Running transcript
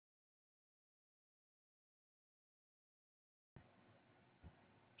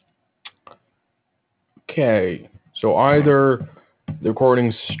Okay, so either the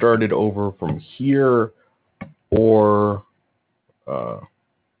recording started over from here or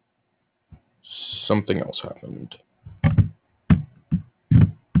something else happened.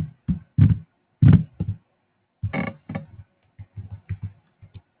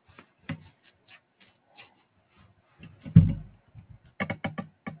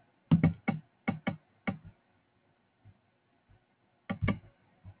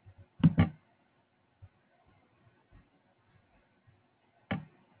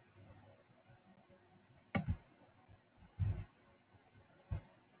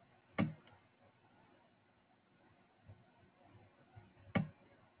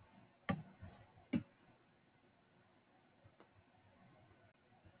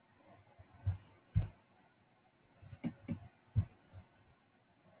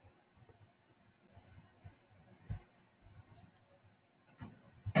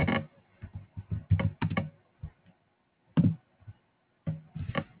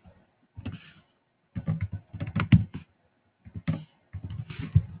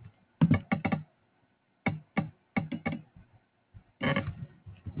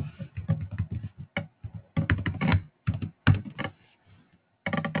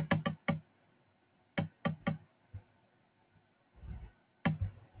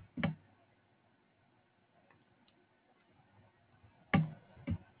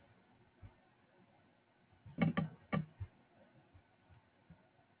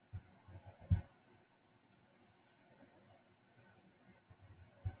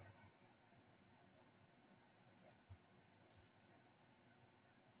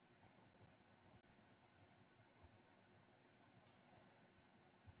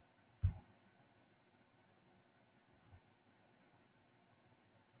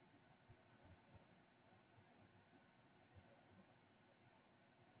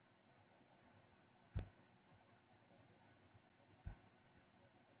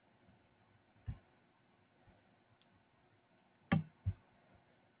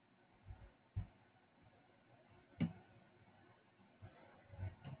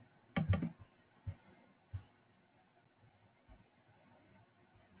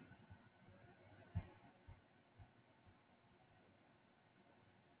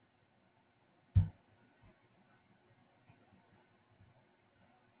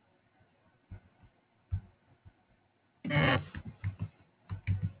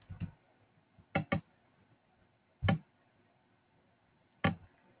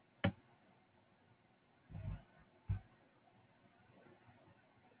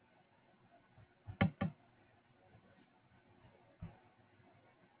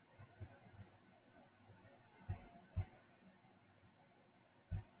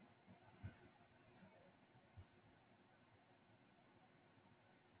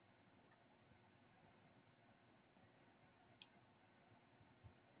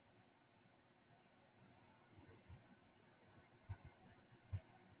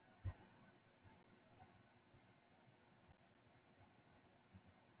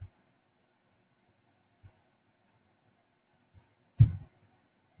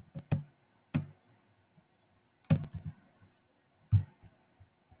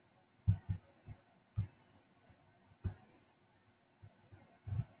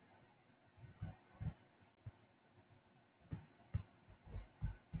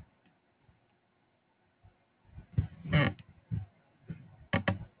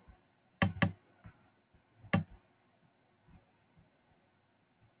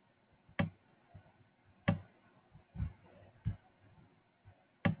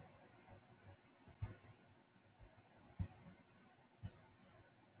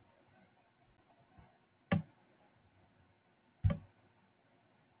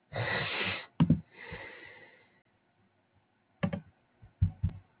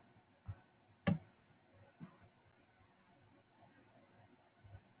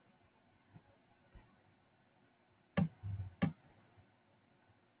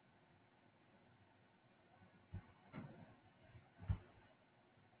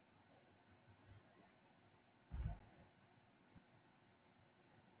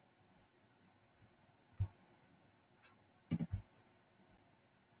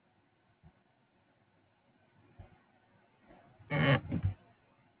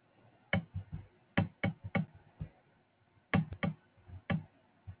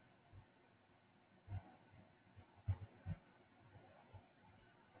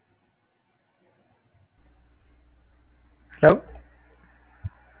 Hello.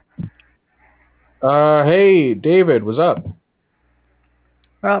 Hey, David, what's up?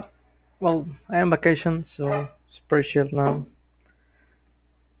 Uh, well, I am vacation, so it's pretty chill now.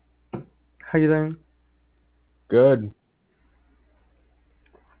 How you doing? Good.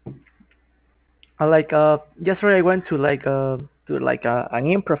 I like yesterday I went to an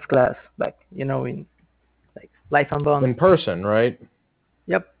improv class, like in like Life and Bond. In person, right?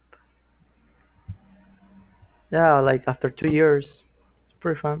 Yep. Yeah, like after 2 years, it's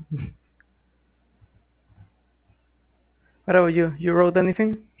pretty fun. What about you? You wrote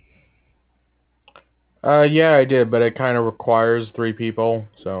anything? Yeah, I did, but it kind of requires three people,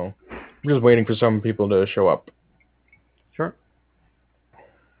 so I'm just waiting for some people to show up. Sure.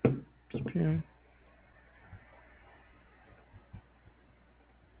 Yeah.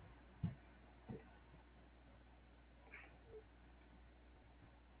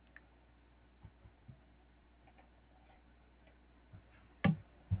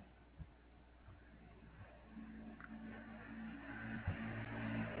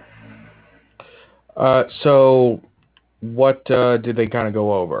 So what did they kind of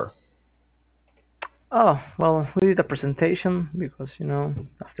go over? Oh well, we did a presentation because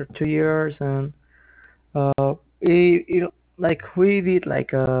after 2 years, and like we did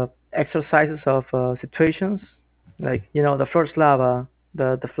exercises of situations, like the first lava,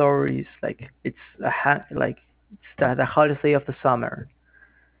 the floor is like it's like it's the hottest day of the summer.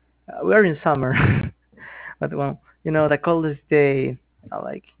 We're in summer, but well, the coldest day,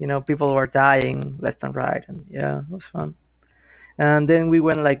 like people were dying left and right, and yeah, it was fun. And then we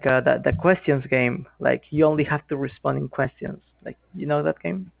went like the questions game, like you only have to respond in questions, like that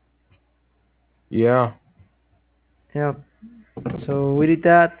game. Yeah. Yeah, so we did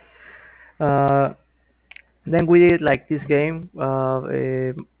that. uh then we did like this game,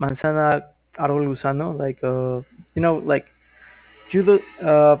 manzana árbol gusano, like like you do,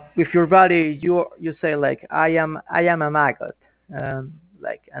 with your body, you say like I am a maggot,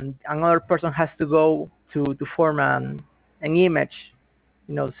 like, and another person has to go to form an image,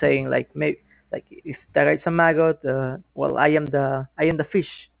 saying like maybe, like if that guy's a maggot, well, I am the fish,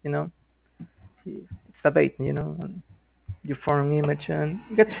 you know it's the bait, and you form an image and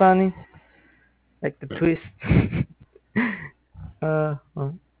it gets funny, like the twist. Well,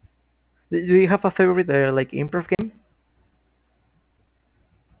 do you have a favorite like improv game?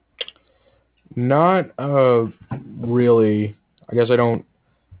 Not really. I guess I don't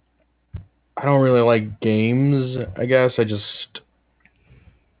really like games, I guess. I just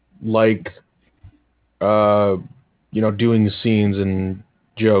like uh doing scenes and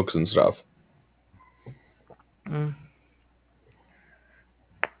jokes and stuff. Mm,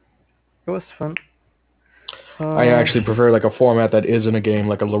 it was fun. I uh actually prefer like a format that isn't a game,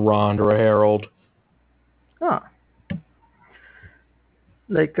 like a LaRonde or a Herald. ah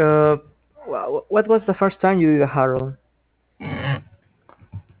like what was the first time you did a Harold?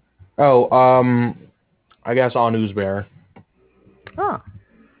 Oh, I guess on Bear. Ah,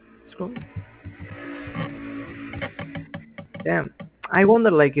 it's cool. Damn. I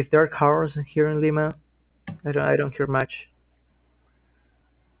wonder like if there are cars here in Lima. I don't hear much.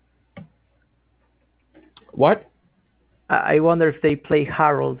 What? I wonder if they play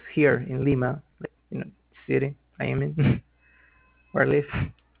Harolds here in Lima, like city I am in, where I live.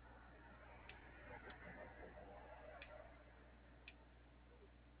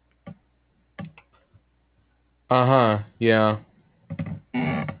 Uh-huh. Yeah.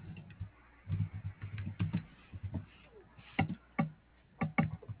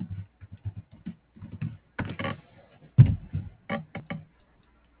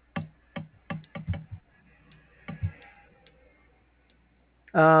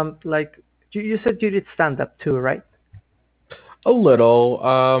 Like you said you did stand up too, right? A little.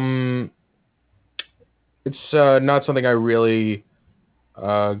 It's not something I really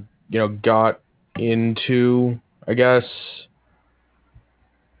uh got into, I guess.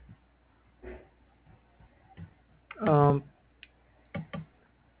 Um,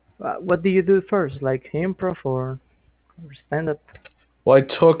 what do you do first, like improv or stand up? Well, I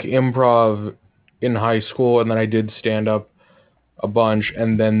took improv in high school and then I did stand up a bunch,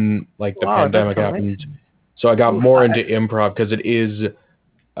 and then like the Wow, that's pandemic happened. amazing. So I got Oof, more into improv because it is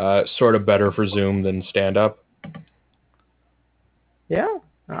sort of better for Zoom than stand up. yeah,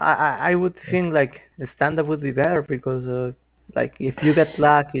 I would think like stand up would be better because like if you get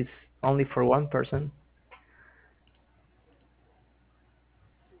luck, it's only for one person.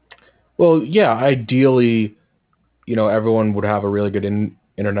 Well, yeah, ideally, everyone would have a really good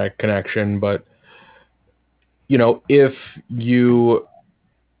internet connection, but if you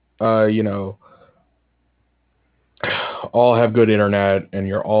uh, you know, all have good internet and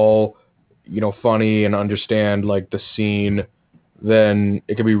you're all, funny and understand like the scene, then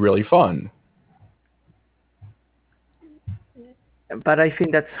it can be really fun. But I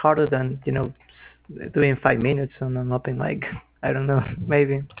think that's harder than doing 5 minutes on an open mic. I don't know,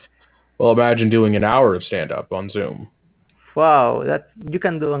 maybe. Well, imagine doing an hour of stand up on Zoom. Wow, that you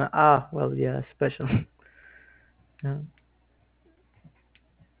can do on well, yeah, special. Yeah.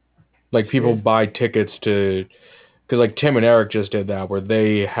 Like people Shit. buy tickets to, because like Tim and Eric just did that, where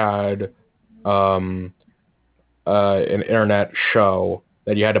they had um, an internet show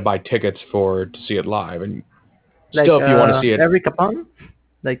that you had to buy tickets for to see it live, and Like still, if you want to see it, Eric Capon,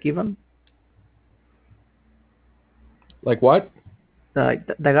 like Ivan, like what? the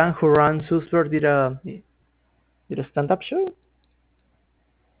guy who ran Susper did a stand up show.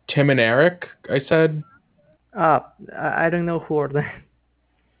 Tim and Eric, I said. I don't know who are they.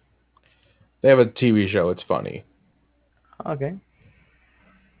 They have a TV show. It's funny. Okay.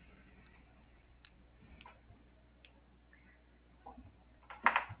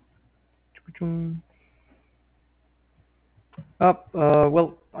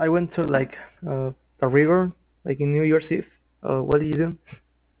 Well, I went to like a river, like in New Year's Eve. What did you do?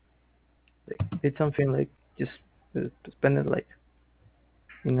 Like, did something like just to spend it like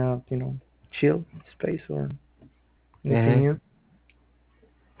in a chill space or anything Hmm. new?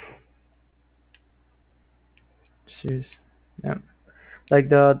 Jeez. Yeah. Like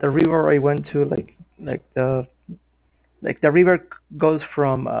the river I went to, like the river goes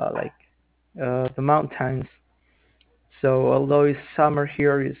from the mountains. So although it's summer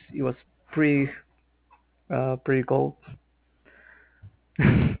here, it was pretty pretty cold.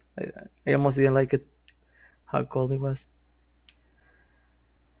 I, I almost didn't like it how cold it was.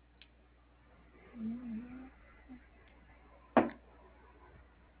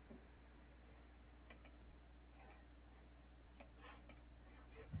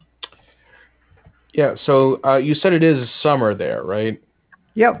 Yeah. So you said it is summer there, right?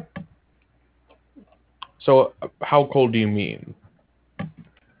 Yep. So how cold do you mean?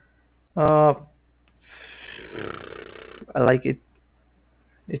 Uh, I like it.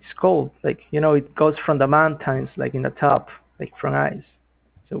 It's cold. Like it goes from the mountains, like in the top, like from ice.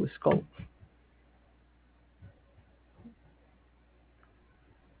 So it's cold.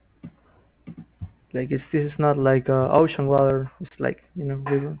 Like this is not like ocean water. It's like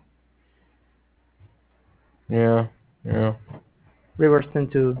river. Yeah. Yeah. Rivers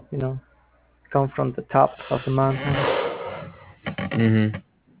tend to come from the top of the mountains. Hmm.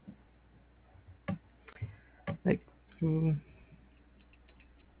 Like, mm,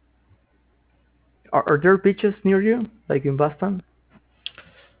 are there beaches near you, like in Boston?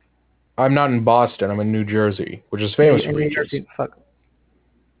 I'm not in Boston. I'm in New Jersey, which is Yeah, famous for in New beaches. Jersey. Fuck.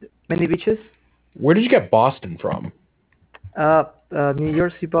 Many beaches? Where did you get Boston from? Uh, New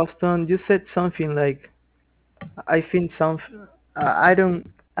Jersey, Boston. You said something like I think some. I don't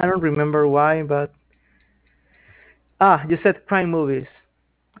remember why, but you said crime movies,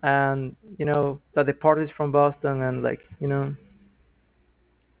 and that the parties from Boston, and like something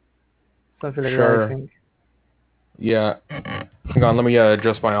like that. I Sure. think. Yeah. Hang on. Let me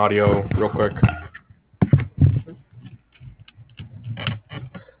adjust my audio real quick.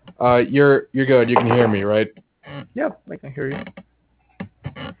 You're good. You can hear me, right? Yep, I can hear you.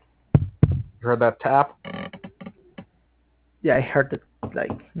 You heard that tap? Yeah, I heard it.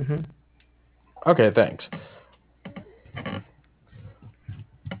 Like, Okay, thanks.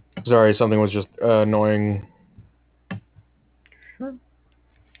 Sorry, something was just annoying. sure.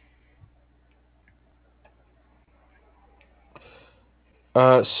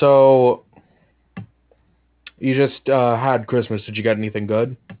 So you just had Christmas. Did you get anything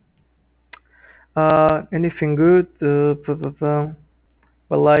good? Anything good?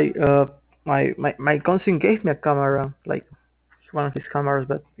 Well, my cousin gave me a camera, like one of his cameras,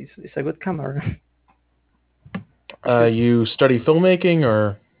 but it's a good camera. Shoot. You study filmmaking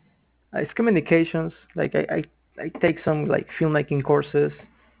or? It's communications. Like I take some like filmmaking courses,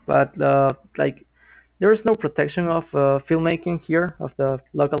 but like there is no protection of filmmaking here of the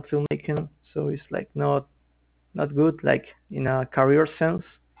local filmmaking, so it's like not good like in a career sense.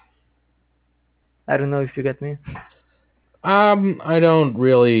 I don't know if you get me. I don't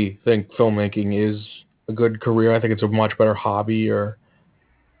really think filmmaking is a good career. I think it's a much better hobby. Or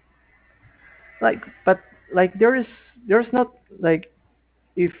Like, but like there's not like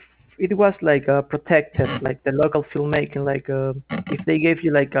if it was like protected like the local filmmaking like if they gave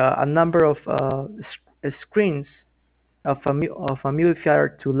you like a number of screens of of a movie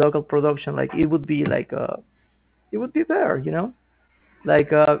theater to local production, like it would be like it would be better,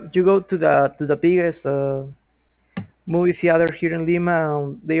 like you go to the biggest movie theater here in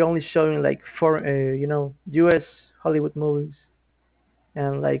Lima, they only showing like four US Hollywood movies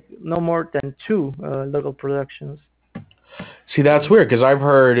and like no more than two local productions. See, that's weird because I've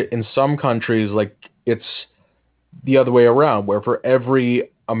heard in some countries like it's the other way around, where for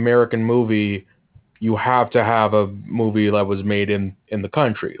every American movie you have to have a movie that was made in the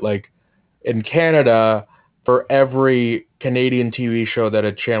country. Like in Canada, for every Canadian TV show that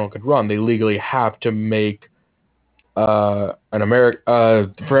a channel could run, they legally have to make an American.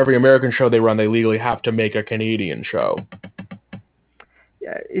 For every American show they run, they legally have to make a Canadian show.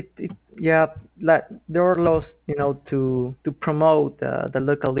 Yeah, yeah, like there are laws, to promote the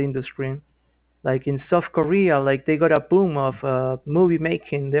local industry. Like in South Korea, like they got a boom of movie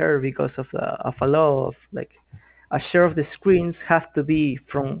making there because of a law of like a share of the screens have to be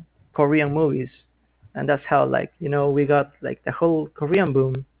from Korean movies, and that's how like we got like the whole Korean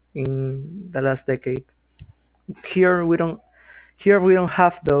boom in the last decade. Here we don't here we don't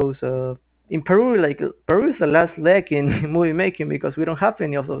have those. In Peru, like Peru is the last leg in movie making because we don't have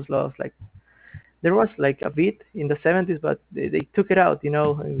any of those laws. Like there was like a bit in the 70s, but they took it out,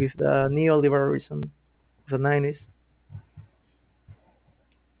 with the neoliberalism of the 90s.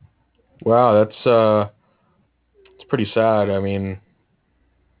 Wow, it's pretty sad. I mean,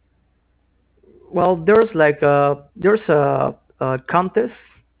 Well, there's a contest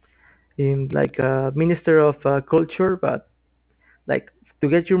in like Minister of Culture, but like to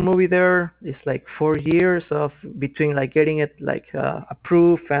get your movie there, it's like 4 years of between like getting it like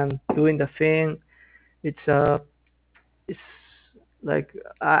approved and doing the thing. It's it's like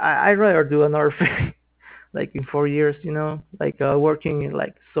I rather do another thing like in 4 years, like working in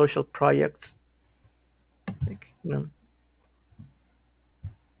like social projects, like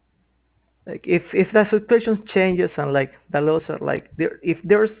like if the situation changes and like the laws are like there, if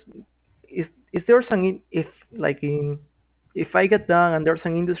there's if like in if I get done and there's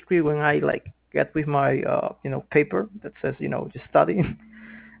an industry when I like get with my paper that says just studying,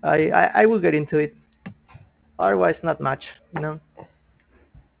 I will get into it. Otherwise, not much,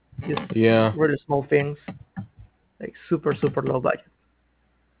 just yeah. really small things like super low budget,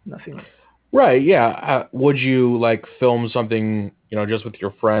 nothing. Right, yeah. Would you like film something, just with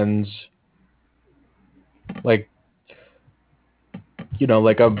your friends? Like,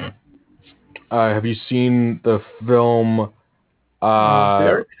 like have you seen the film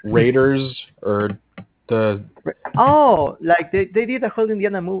Clerks. Raiders or the Oh, like they did a whole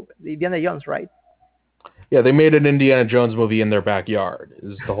Indiana movie, Indiana Jones, right? yeah, they made an Indiana Jones movie in their backyard.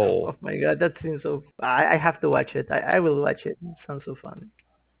 Is the whole Oh my god, that seems so. I have to watch it. I will watch it. It sounds so fun.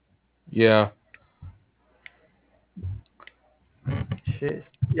 yeah. Shit.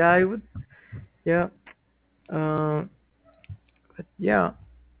 Yeah, I would. Yeah. Uh, but yeah.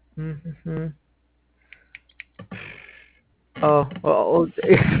 Mm-hmm. Oh.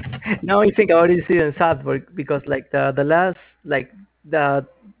 Now I think I already see in sad because like the last like the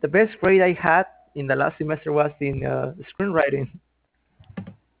the best grade I had in the last semester was in screenwriting.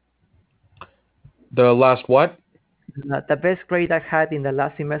 The last what? The best grade I had in the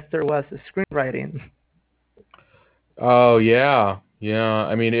last semester was screenwriting. Oh yeah. Yeah.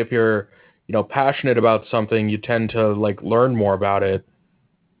 I mean, if you're, passionate about something, you tend to like learn more about it.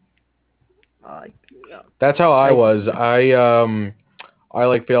 Like, That's how I like was. I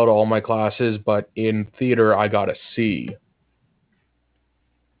like failed all my classes, but in theater I got a C.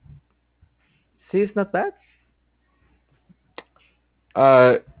 see, it's not bad.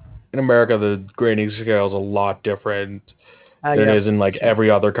 Uh in America the grading scale is a lot different Ah, than yeah, it is in like gotcha, every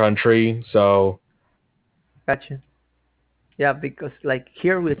other country. So gotcha. Yeah, because like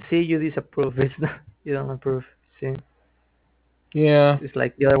here with C you disapprove. It's not you don't approve. See, yeah. it's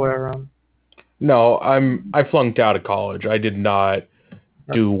like the other way around. No, I flunked out of college. I did not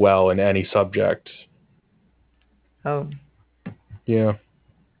Right. do well in any subject. Oh, Yeah.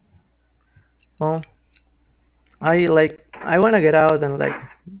 well, I wanna get out and like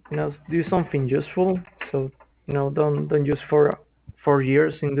do something useful. So don't just 4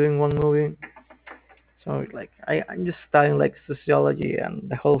 years in doing one movie. So like I'm just studying like sociology and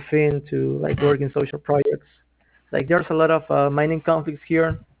the whole thing to like work in social projects. Like there's a lot of mining conflicts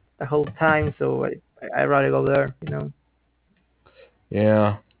here the whole time, so I rather go there.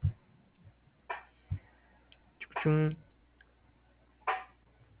 Yeah.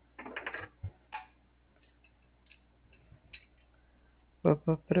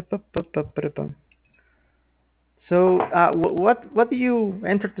 So what do you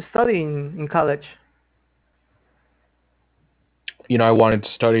enter to study in college? I wanted to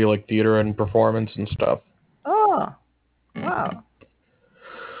study like theater and performance and stuff. Oh, wow.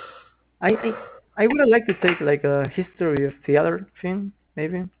 I I, I would like to take like a history of theater thing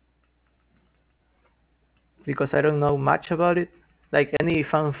maybe because I don't know much about it. Like any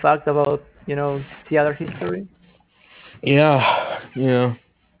fun fact about theater history? Yeah, yeah.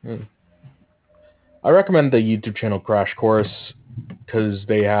 Mm. I recommend the YouTube channel Crash Course because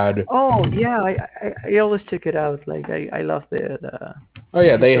they had. Oh yeah, I always check it out. Like I love the Oh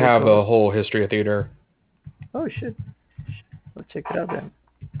yeah, they have historical. a whole history of theater. Oh shit, I'll check it out then.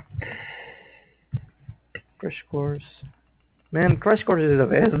 Crash course. Man, Crash course is the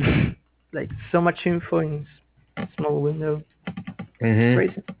best. Like so much info in small window. It's Hmm.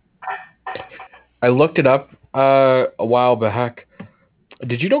 crazy. I looked it up a while back.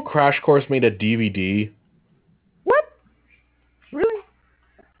 Did you know Crash Course made a DVD? What? Really? Man,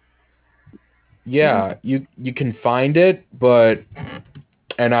 Yeah, you can find it, but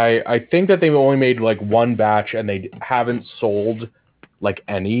and I think that they've only made like one batch and they haven't sold like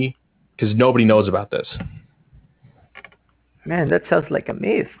any because nobody knows about this. man, that sounds like a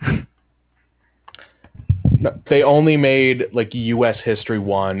myth. No, they only made like U.S. history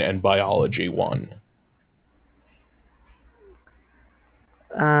one and biology one.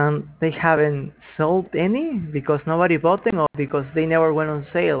 They haven't sold any because nobody bought them or because they never went on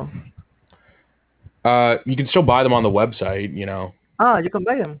sale. You can still buy them on the website, you know. Ah, you can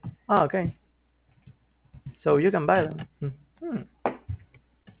buy them. Ah, okay. So you can buy them.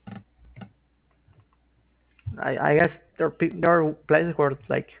 I guess there are places where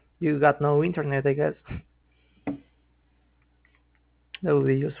like you got no internet. I guess that would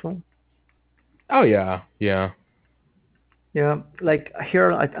be useful. Oh yeah, yeah. Yeah, like here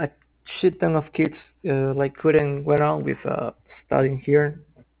a shit ton of kids like couldn't went on with studying here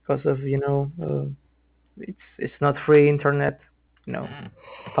because of it's not free internet, you know,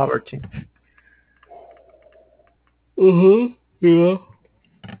 poverty. Uh-huh. Yeah.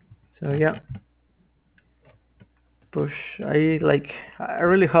 So yeah, push. I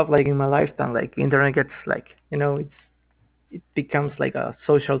really hope like in my lifetime like internet gets like it becomes like a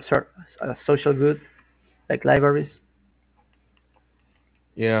social good like libraries.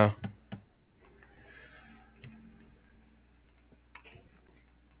 Yeah.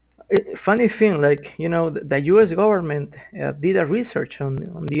 Funny thing, like the U.S. government did a research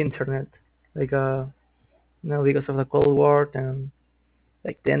on the internet, like because of the Cold War, and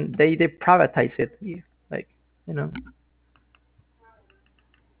like then they privatize it, like you know,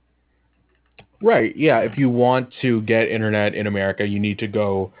 Right. Yeah, if you want to get internet in America, you need to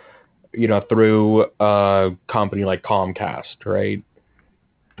go, through a company like Comcast, right?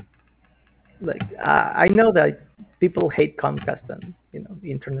 like I know that people hate Comcast and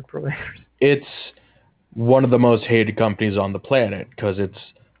the internet providers. It's one of the most hated companies on the planet because it's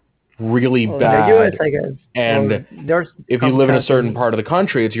really Well, in the U.S., bad. I guess, or And there's if you live in a Comcast certain in. part of the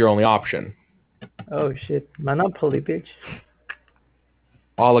country, it's your only option. Oh shit, monopoly, bitch.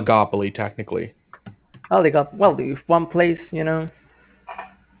 Oligopoly, technically. Oh, they got well, if one place, Yeah.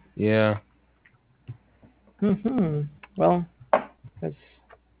 Well, that's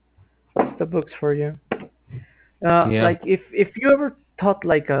that's the books for you. Yeah. Like if you ever taught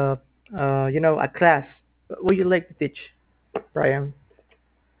like a class, what would you like to teach, Brian?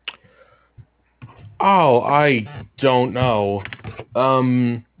 Oh, I don't know.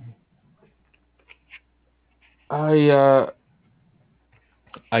 Um,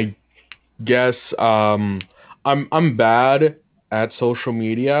 I guess I'm bad at social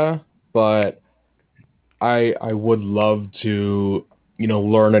media, but I would love to,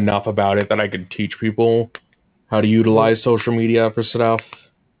 learn enough about it that I could teach people how to Well, utilize social media for stuff.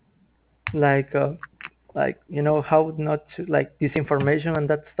 like how not to like disinformation and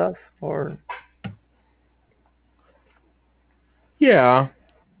that stuff, or Yeah.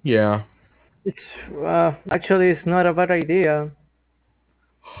 Yeah. it's actually it's not a bad idea.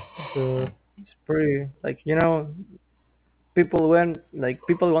 It's pretty like people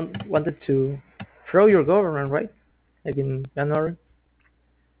wanted to throw your government, right? Like in January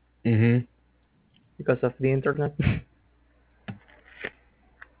Mhm. because of the internet.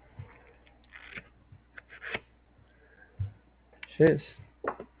 Jeez.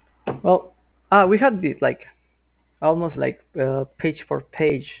 Well, we had the like almost like page for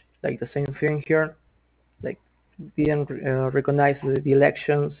page, like the same thing here. Like didn't recognize the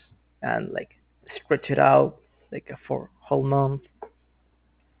elections and like stretch it out like for whole month.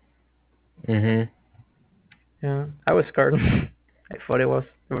 Mhm. Yeah, I was scared. I thought there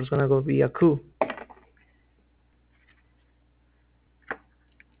was gonna go be a coup.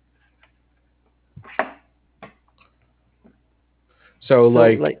 So So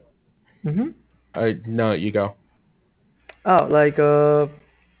like like, hmm I no, you go. oh like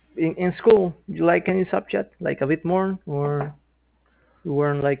in school, you like any subject like a bit more, or you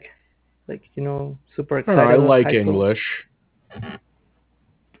weren't like super I don't know, I excited at like high school? English.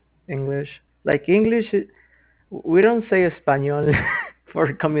 English, like English. We don't say español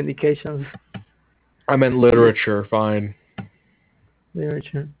for communications. I meant literature. Fine.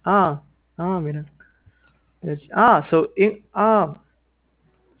 Literature. Mira.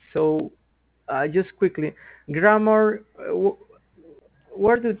 So just quickly, grammar.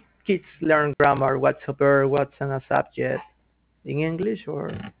 Where do kids learn grammar? What's a verb? What's a subject? In English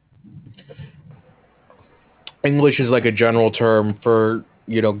or English is like a general term for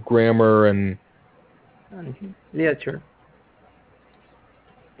grammar literature?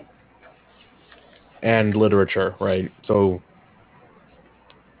 and literature, right? So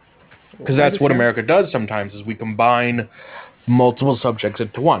because I that's what understand. America does sometimes is we combine multiple subjects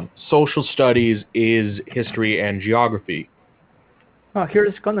into one. Social studies is history and geography. Oh,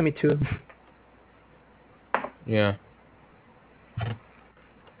 here's economy too. Yeah.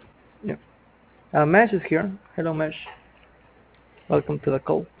 Yeah. Mesh is here. Hello, Mesh. Welcome to the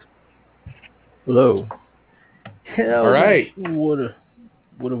cult. Hello. All Hello, Mesh. right. What are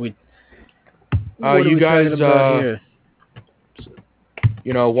we what are You we talking guys, about here?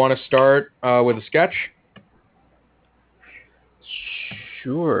 want to start with a sketch?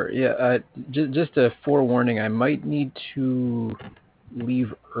 Sure. Yeah. Just a forewarning. I might need to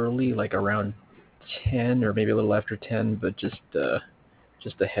leave early, like around 10 or maybe a little after 10. But just a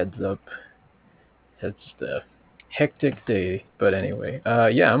heads up. It's the hectic day. But anyway.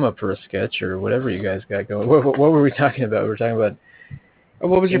 Yeah. I'm up for a sketch or whatever you guys got going. What were we talking about? We're talking about.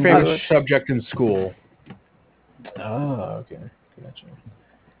 What was your English. favorite subject in school? Oh, okay. Gotcha.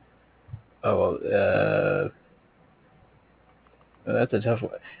 Oh well. That's a tough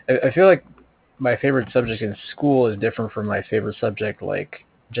one. I feel like my favorite subject in school is different from my favorite subject, like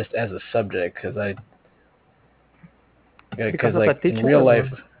just as a subject, because Because of a like in teacher? real life,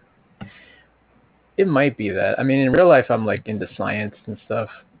 Or? it might be that. I mean, in real life, I'm like into science and stuff,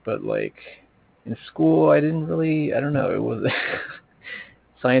 but like in school, I didn't really. I don't know. It was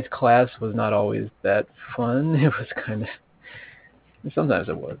science class was not always that fun. It was kind of. Sometimes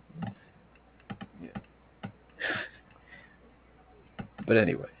it was. Yeah. But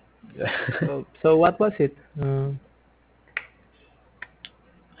anyway. So what was it?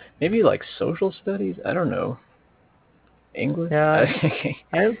 Maybe like social studies. I don't know. English. Yeah,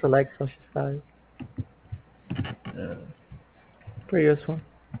 I also like social studies. Uh, Pretty useful.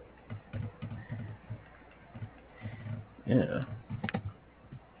 yeah.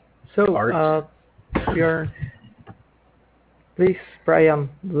 So, Arts. your please, Brian,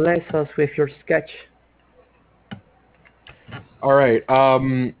 bless us with your sketch. All right.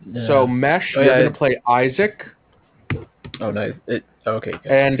 So Mesh, Oh, you're yeah. gonna play Isaac, Oh, nice. Okay.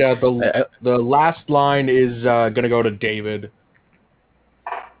 Good. and the last line is gonna go to David.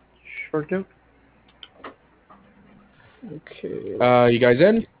 Sure do. Okay. You guys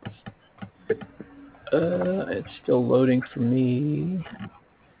in? It's still loading for me.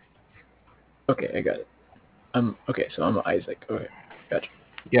 Okay, I got it. Okay. So I'm Isaac. Okay, gotcha.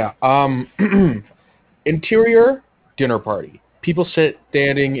 Yeah. Interior dinner party. People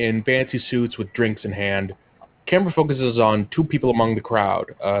standing in fancy suits with drinks in hand. Camera focuses on two people among the crowd.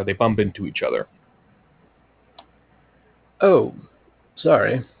 They bump into each other. Oh,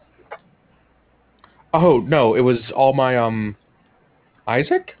 sorry. Oh no, it was all my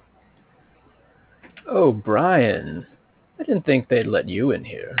Isaac. Oh, Brian. I didn't think they'd let you in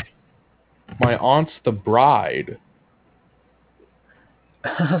here. My aunt's the bride.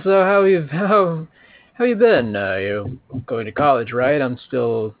 So how you been? You going to college, right? I'm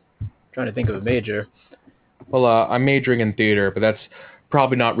still trying to think of a major. Well, I'm majoring in theater, but that's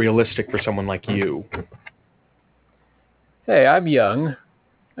probably not realistic for someone like you. Hey, I'm young.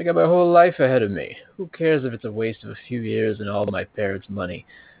 I got my whole life ahead of me. Who cares if it's a waste of a few years and all my parents' money?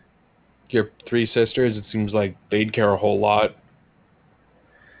 Your three sisters, it seems like they'd care a whole lot.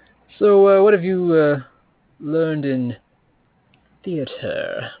 So, what have you learned in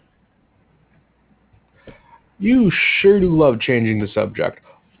theater? You sure do love changing the subject.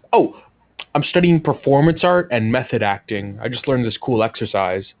 Oh, I'm studying performance art and method acting. I just learned this cool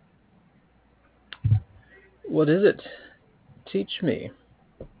exercise. What is it? Teach me.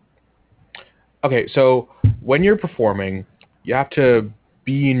 Okay, so when you're performing, you have to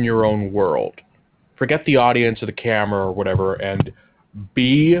be in your own world. Forget the audience or the camera or whatever, and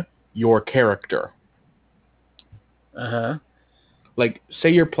be your character. Uh-huh. Like, say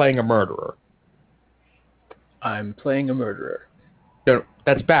you're playing a murderer. I'm playing a murderer. No,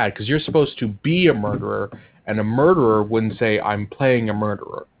 that's bad, because you're supposed to be a murderer, and a murderer wouldn't say, I'm playing a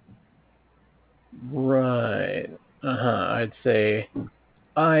murderer. Right. Uh-huh. I'd say,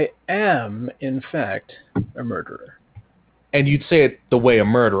 I am, in fact, a murderer. And you'd say it the way a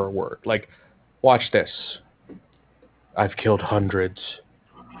murderer would. Like, watch this. I've killed hundreds.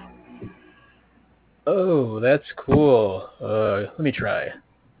 Oh, that's cool. Let me try.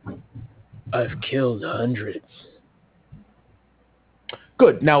 I've killed hundreds.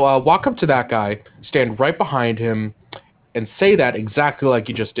 Good. Now walk up to that guy, stand right behind him, and say that exactly like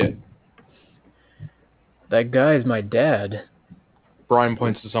you just did. That guy's my dad. Brian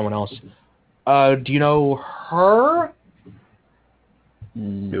points to someone else. Do you know her?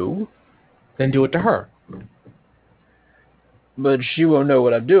 No. Then do it to her. But she won't know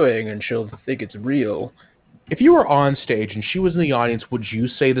what I'm doing, and she'll think it's real. If you were on stage and she was in the audience, would you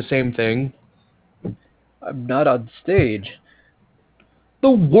say the same thing? I'm not on stage. The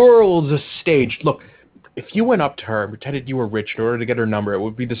world's a stage. Look, if you went up to her and pretended you were rich in order to get her number, it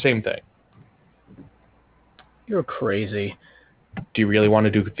would be the same thing. You're crazy. Do you really want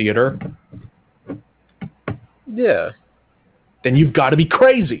to do theater? Yeah. Then you've got to be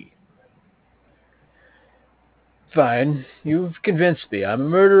crazy. Fine. You've convinced me. I'm a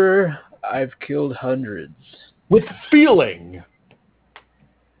murderer. I've killed hundreds. With feeling.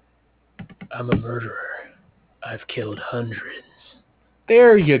 I'm a murderer. I've killed hundreds.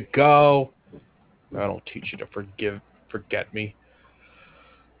 There you go. That'll teach you to forget me.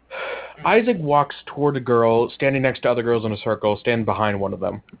 Isaac walks toward a girl standing next to other girls in a circle, stand behind one of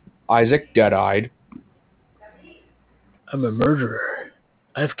them. Isaac, dead-eyed. I'm a murderer.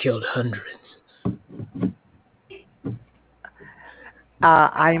 I've killed hundreds.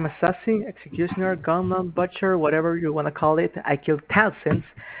 I'm assassin, executioner, gunman, butcher, whatever you want to call it. I killed thousands.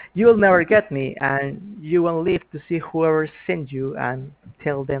 You will never get me, and you will live to see whoever sent you and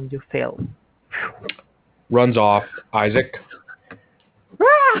tell them you failed. Runs off. Isaac.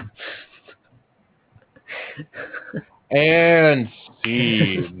 And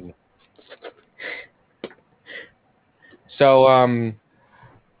scene. So,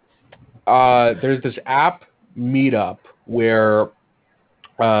 there's this app, Meetup, where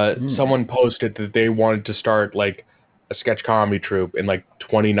someone posted that they wanted to start like a sketch comedy troupe in like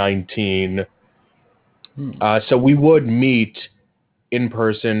 2019. So we would meet in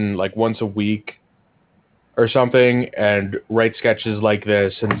person like once a week or something and write sketches like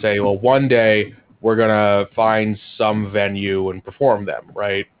this and say, well, one day we're going to find some venue and perform them,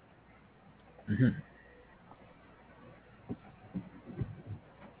 right?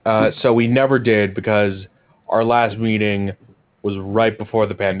 So we never did because our last meeting was right before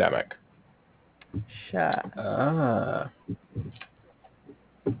the pandemic. Shut.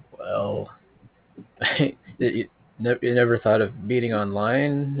 Well, you never thought of meeting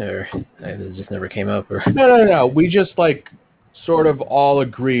online, or it just never came up, or? No. We just like sort of all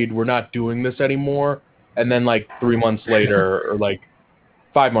agreed we're not doing this anymore, and then like 3 months later, or like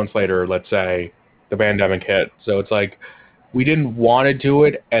 5 months later, let's say, the pandemic hit. So it's like we didn't want to do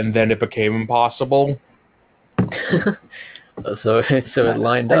it, and then it became impossible. so it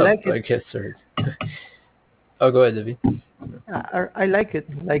lined I up, like it. I guess. Or oh, go ahead, David. I like it.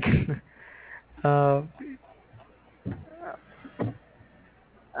 Like, I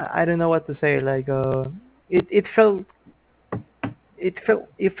don't know what to say. Like, it felt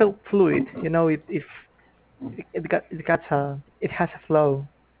fluid. You know, it has a flow.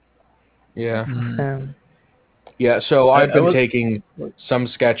 Yeah. Um, Yeah, so I've been was- taking some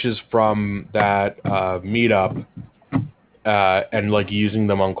sketches from that meetup and like using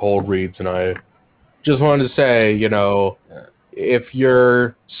them on cold reads, and I just wanted to say, you know, if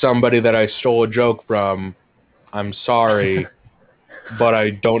you're somebody that I stole a joke from, I'm sorry, but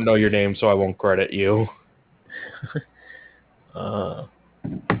I don't know your name, so I won't credit you.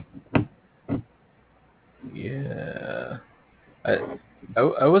 Yeah.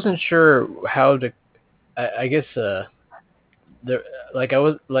 I wasn't sure how to. I guess there, like I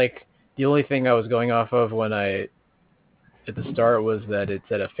was like the only thing I was going off of when I at the start was that it's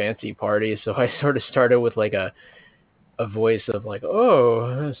at a fancy party, so I sort of started with like a voice of like,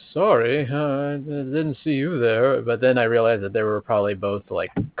 oh, sorry, I didn't see you there. But then I realized that they were probably both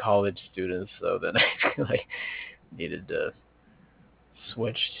like college students, so then I like needed to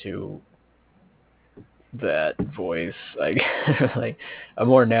switch to that voice, like like a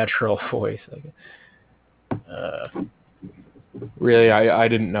more natural voice. Really, I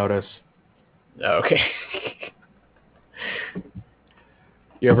didn't notice. Okay.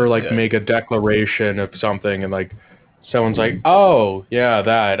 You ever like Good. make a declaration of something and like someone's like, "Oh, yeah,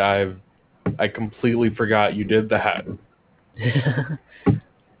 that I completely forgot you did that."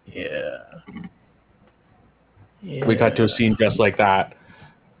 Yeah. We cut to a scene just like that.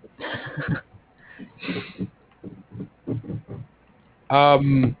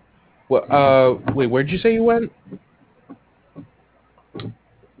 Wait, where'd you say you went?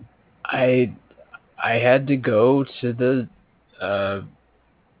 I I had to go to the.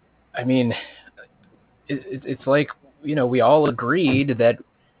 I mean, it's like we all agreed that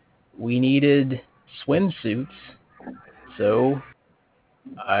we needed swimsuits, so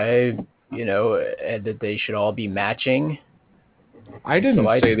I and that they should all be matching. I So didn't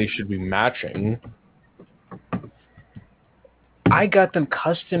say they should be matching. I got them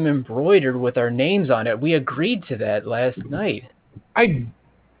custom embroidered with our names on it. We agreed to that last night.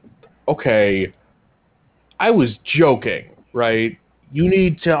 Okay, I was joking, right? You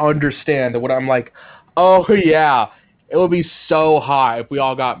need to understand that when I'm like, oh yeah, it would be so hot if we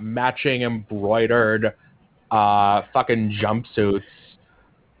all got matching embroidered fucking jumpsuits.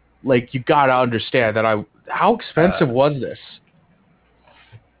 Like, you gotta understand that how expensive was this?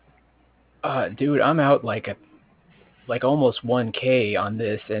 Dude, I'm out like almost 1K on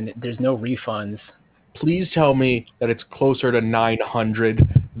this, and there's no refunds. Please tell me that it's closer to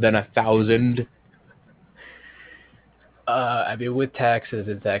 900 than 1,000. I mean, with taxes,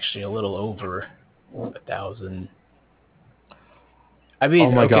 it's actually a little over 1,000. I mean,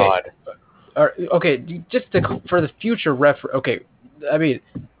 Oh my god. Okay, just for the future reference. Okay, I mean,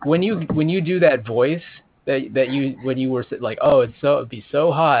 when you do that voice that you when you were like, oh, it'd be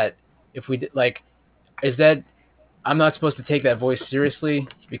so hot if we did like, is that I'm not supposed to take that voice seriously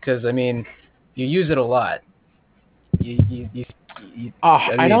because I mean, you use it a lot.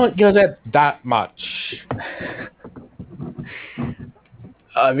 I don't use it that much.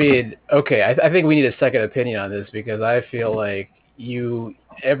 I mean, okay, I think we need a second opinion on this because I feel like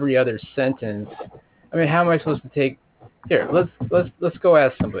every other sentence. I mean, how am I supposed to take? Here, let's go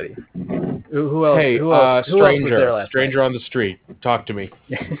ask somebody. Who else? Hey, Who else was there last stranger night? on the street, talk to me.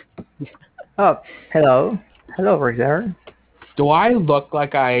 Oh, hello. Hello over there. Do I look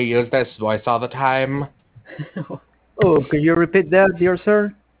like I use this voice all the time? Oh, could you repeat that, dear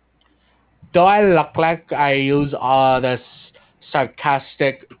sir? Do I look like I use all this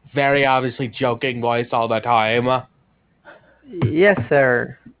sarcastic, very obviously joking voice all the time? Yes,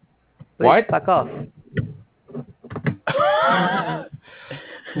 sir. Please What? fuck off.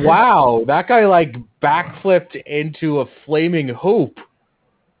 Wow, that guy like backflipped into a flaming hoop.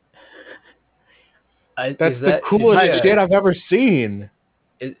 That's the coolest shit I've ever seen.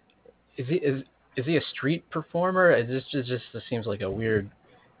 Is he a street performer? It just seems like a weird.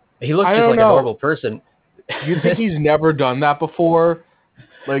 He looks just like a normal person. You think he's never done that before?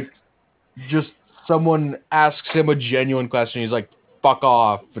 Like, just someone asks him a genuine question, he's like, "Fuck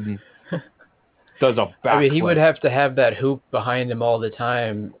off," and does a backflip. I mean, he would have to have that hoop behind him all the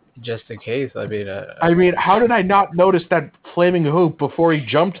time just in case. I mean, how did I not notice that flaming hoop before he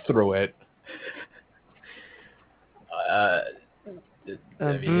jumped through it?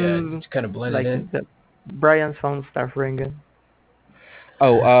 It's kind of blended in. Brian's phone starts ringing.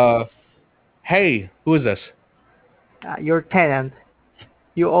 Oh, hey, who is this? Your tenant.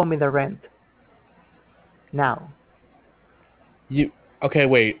 You owe me the rent. Now. Okay,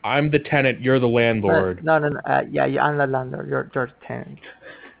 wait. I'm the tenant. You're the landlord. No. Yeah, I'm the landlord. You're tenant.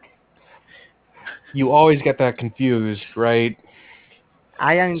 You always get that confused, right?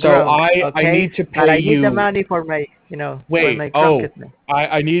 I am so drunk, I need to pay but I you. need the money for my, Wait, for my drunkenness.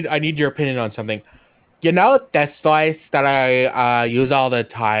 I need your opinion on something. You know this voice that I use all the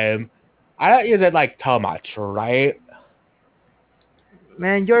time? I don't use it like too much, right?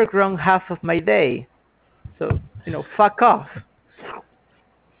 Man, you're drunk half of my day. So, fuck off.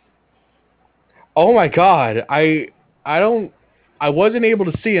 Oh my god, I wasn't able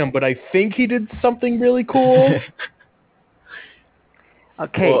to see him, but I think he did something really cool.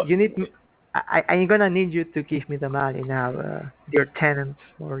 Okay, well, I'm gonna need you to give me the money now, dear tenant,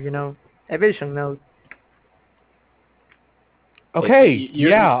 or eviction note. Okay,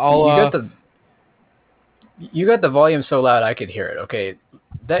 I'll. You got the volume so loud I could hear it. Okay,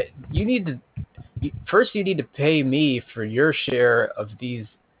 that you need to first you need to pay me for your share of these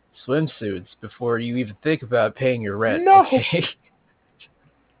swimsuits before you even think about paying your rent. No. Okay?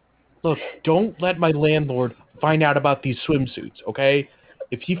 Look, don't let my landlord find out about these swimsuits, okay?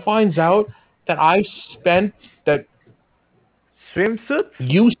 If he finds out that I spent that swimsuits,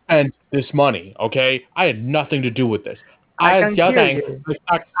 you spent this money, okay? I had nothing to do with this. I was using the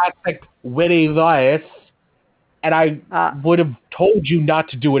sarcastic, witty voice, and I would have told you not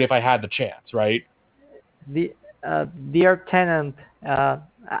to do it if I had the chance, right? Dear tenant,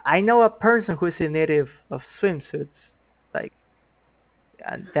 I know a person who is in need of swimsuits, like,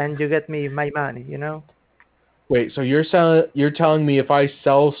 and then you get me my money, Wait, so you're telling me if I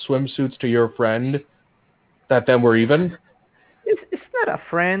sell swimsuits to your friend, that then we're even? It's not a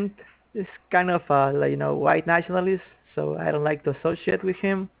friend. It's kind of a white nationalist. so I don't like to associate with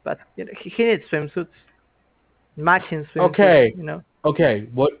him. But he needs swimsuits, matching swimsuits. Okay. Okay.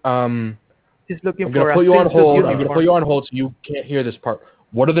 What? He's looking I'm gonna for a put you on swimsuit hold. I'm gonna put uniform. you on hold so you can't hear this part.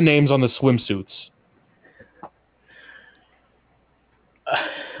 What are the names on the swimsuits?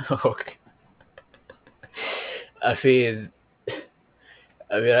 Okay. I mean,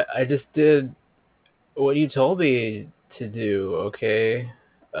 I just did what you told me to do. Okay.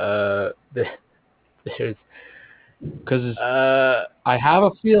 There's Because uh. I have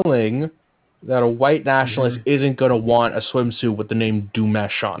a feeling that a white nationalist Mhm. isn't gonna want a swimsuit with the name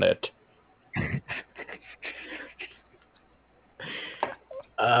Dumesh on it.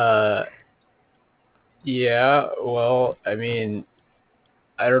 Uh. Yeah. Well, I mean,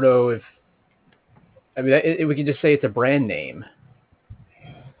 I don't know if. I mean, we can just say it's a brand name.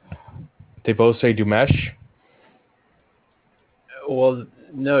 They both say Dumesh. Well,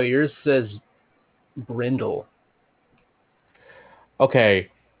 no, yours says Brindle. Okay.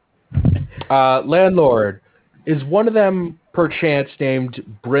 Landlord, is one of them perchance named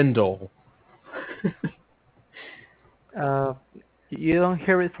Brindle? Uh, you don't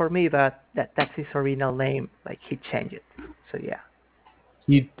hear it from me, but that's his original name. Like he changed it. So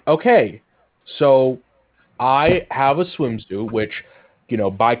yeah. Okay. So I have a swimsuit which,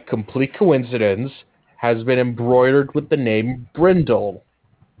 by complete coincidence, has been embroidered with the name Brindle.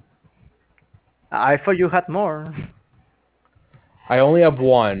 I thought you had more. I only have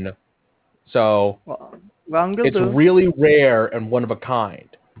one, so Well, one will it's do. really rare and one of a kind.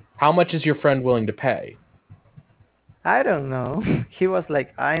 How much is your friend willing to pay? I don't know. He was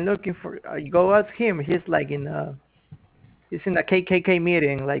like, I'm looking for. Go ask him. He's in a KKK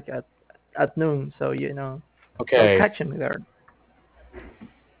meeting like at noon. So go Okay, catch him there.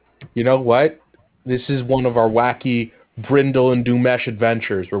 you know what? This is one of our wacky Brindle and Dumesh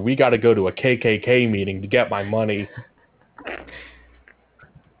adventures where we got to go to a KKK meeting to get my money.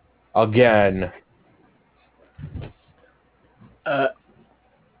 Again. Uh.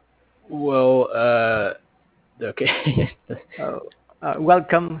 Well. Okay.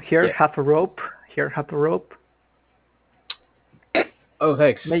 Welcome here. Yeah. Have a rope. Here, have a rope. Oh,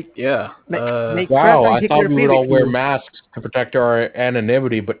 thanks. Make Yeah. make Wow, Brandon I thought we would Hickory all wear too. masks to protect our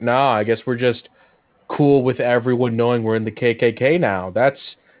anonymity, but nah, I guess we're just cool with everyone knowing we're in the KKK now. That's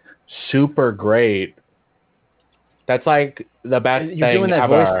super great. That's like the best You're doing thing that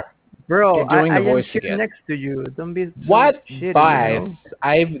voice. ever. Bro, You're doing I the am voice here again. next to you. Don't be so What voice? shitty.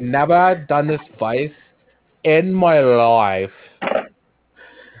 I've never done this voice in my life.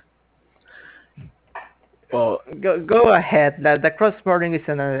 Well. Go ahead. The crossboarding is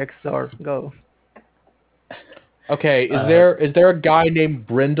in the next door. Go. Okay, is Uh. there a guy named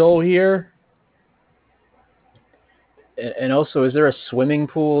Brindle here? And also, is there a swimming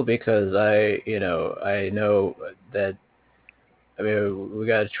pool? Because I know that. I mean, we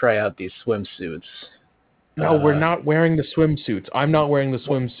got to try out these swimsuits. No, we're Uh. not wearing the swimsuits. I'm not wearing the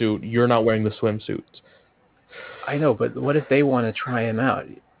Well, swimsuit. You're not wearing the swimsuits. I know, but what if they want to try him out?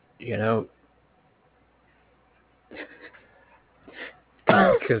 You know,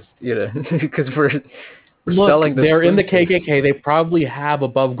 because because we're Look, selling the they're in the swimsuits. KKK. They probably have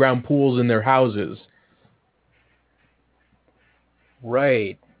above ground pools in their houses.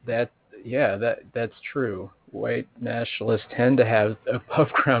 Right. That yeah, that's true. White nationalists tend to have above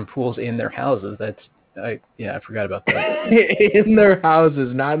ground pools in their houses. I forgot about that. In their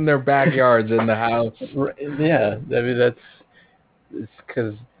houses, not in their backyards, in the house. Yeah, I mean it's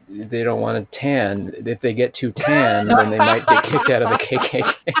because they don't want to tan. If they get too tan, then they might get kicked out of the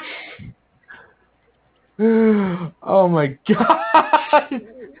KKK. Oh my god.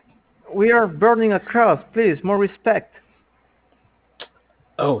 We are burning a cross. Please, more respect.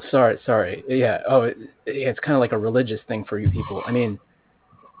 Oh, sorry. Yeah. Oh, it's kind of like a religious thing for you people. I mean,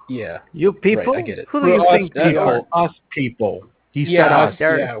 yeah. You Right. I people? get it. Who do For you us think we are? people, us people. He Yeah, said us.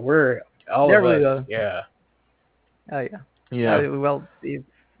 There, Yeah, we're all there of we us. go. Yeah. Oh yeah. Yeah. Well, if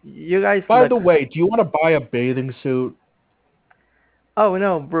you guys By look. the way, do you want to buy a bathing suit? Oh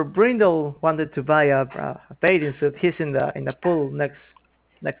no, Brindle wanted to buy a bathing suit. He's in the pool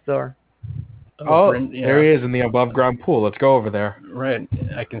next door. Oh, Oh, Bryn, there yeah. he is in the above ground pool. Let's go over there. Right.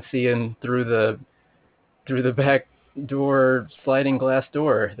 I can see him through the back door, sliding glass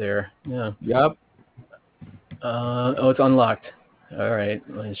door there. Yeah. Yep. Oh, it's unlocked. All right.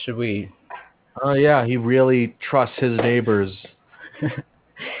 Well, should we? Oh yeah, he really trusts his neighbors.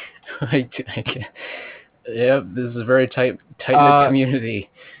 I can't. Yep. This is a very tight-knit community.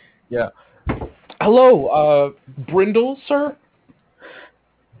 Yeah. Hello, Brindle, sir?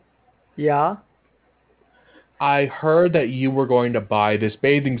 Yeah. I heard that you were going to buy this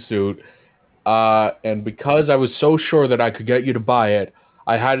bathing suit, And because I was so sure that I could get you to buy it,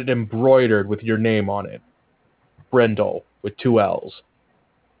 I had it embroidered with your name on it, Brendel, with 2 L's.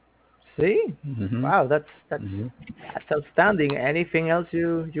 See? Mm-hmm. Wow, that's Mm-hmm. that's outstanding. Anything else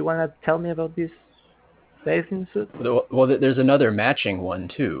you wanna tell me about this bathing suit? Well, there's another matching one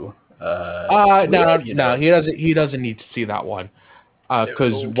too. Really? You No, know. he doesn't need to see that one.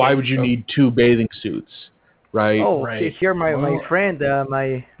 Because why Okay. would you Oh, need 2 bathing suits, right? Oh, right. here my Well, friend,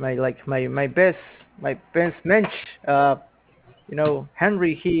 my best mensch, uh,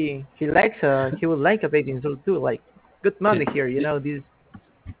 Henry. He would like a bathing suit too. Like good money did, here. did This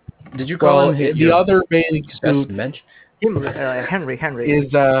did you call Well, him the your other bathing best suit mensch? him Henry.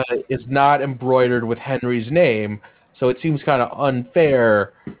 is not embroidered with Henry's name, so it seems kind of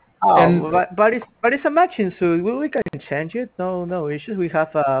unfair. Oh, And but it's a matching suit. We can change it. No issues. We have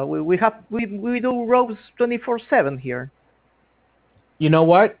we do robes 24/7 here. you know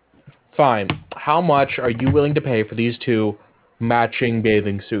what? Fine. How much are you willing to pay for these 2 matching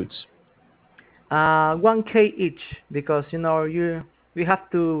bathing suits? 1K each because we have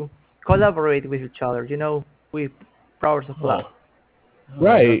to collaborate with each other. With powers of love. Oh, oh,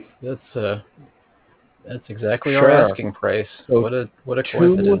 Right. that's exactly our Sure. asking price. So What a two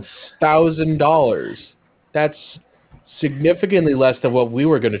coincidence. $1,000. That's significantly less than what we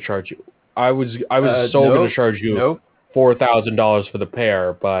were going to charge you. I was so going to Nope, charge you nope. $4,000 for the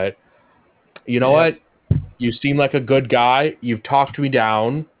pair, but you know Yep. what? You seem like a good guy. You've talked me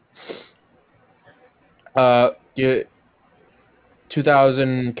down. You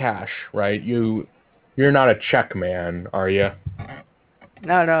 2,000 cash, right? You're not a check man, are you?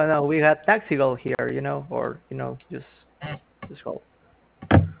 No. We had taxi gold here. Or just gold.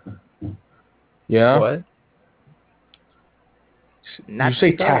 Yeah. What? You say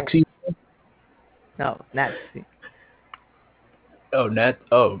Nazi gold. taxi? No, Nazi. Oh, net.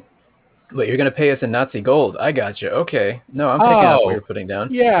 Oh, wait. You're gonna pay us in Nazi gold. I got you. Okay. No, I'm picking up what Oh, you're putting down.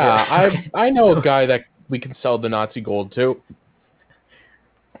 Yeah. yeah. I know a guy that we can sell the Nazi gold to.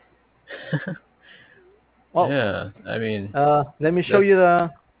 Well, Yeah. I mean, let me show that's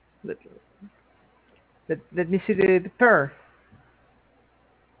you let, let me see the pair.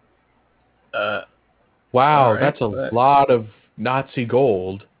 uh. All Wow, right. that's a lot of Nazi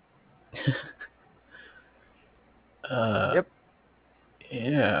gold. Uh. Yep.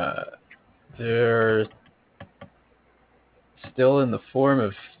 Yeah. They're still in the form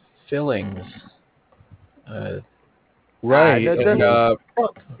of fillings. Uh. Right. And Then you're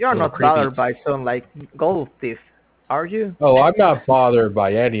Little not creepy. bothered by some like gold thief, are you? oh, I'm not bothered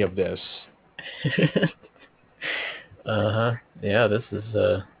by any of this. Uh-huh. Yeah, this is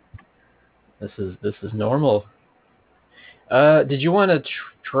normal. Did you want to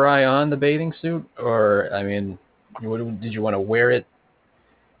try on the bathing suit, or I mean, did you want to wear it?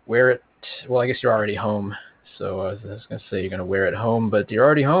 Wear it. Well, I guess you're already home, so I was gonna say you're gonna wear it home, but you're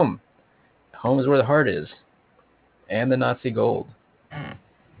already home. Home is where the heart is, and the Nazi gold.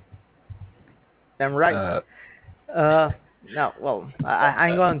 I'm right. Uh, No, well,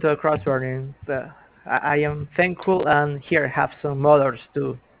 I'm going to a crossword. I am thankful, and here have some mothers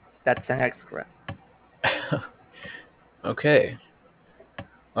too. That's an extra. okay.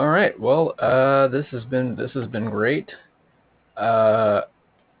 All right. Well, this has been great. Uh,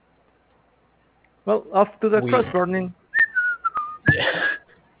 Well, off to the we. crossburning.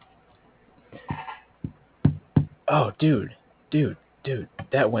 Oh, dude,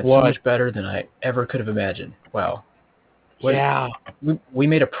 that went so What? much better than I ever could have imagined. Wow. What Yeah. we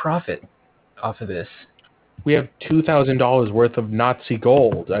made a profit off of this. We have $2,000 worth of Nazi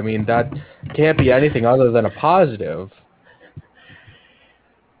gold. I mean, that can't be anything other than a positive.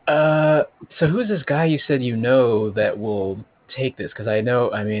 Uh, so who's this guy you said you know that will take this? Because I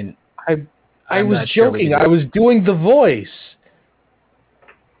know, I mean, I I I'm was not sure we joking. can. I was doing the voice.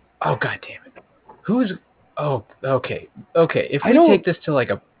 Oh, God damn it. Who's? Oh, okay, okay. If I we don't take this to like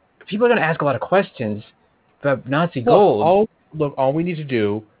people are gonna ask a lot of questions about Nazi look. gold. All we need to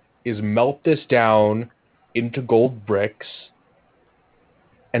do is melt this down into gold bricks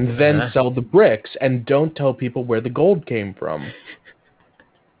and then Uh-huh. sell the bricks and don't tell people where the gold came from.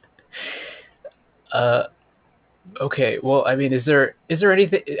 Uh, okay. Well, I mean, is there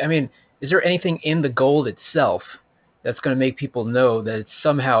anything? I mean, is there anything in the gold itself that's going to make people know that it's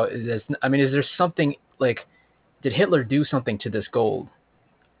somehow? I mean, is there something like? Did Hitler do something to this gold?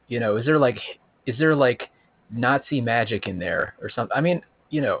 Is there like Nazi magic in there or something? I mean,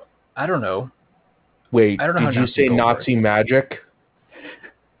 I don't know. Wait, I don't know how did you Nazi say gold works. Nazi magic?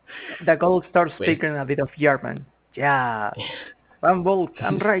 The gold starts Wait. speaking a bit of German. Yeah, I'm bold.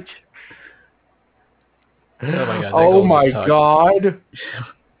 I'm right. Oh my God, that Oh gold my just talked. god.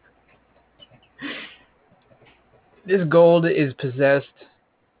 This gold is possessed.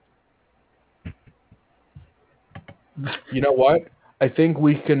 You know what? I think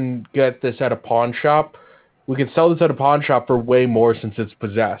we can get this at a pawn shop. We can sell this at a pawn shop for way more since it's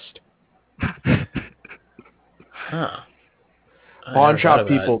possessed. Huh. I Pawn never thought shop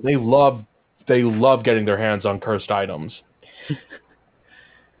about it. people, they love getting their hands on cursed items.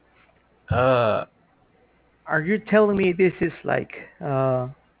 Uh, Are you telling me this is like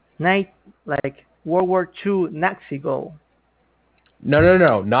like World War II Nazi gold?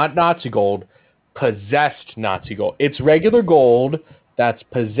 No, not Nazi gold. Possessed Nazi gold. It's regular gold that's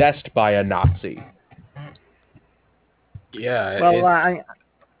possessed by a Nazi. yeah, Well, it's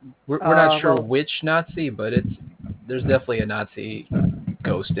we're not sure well, which Nazi, but there's definitely a Nazi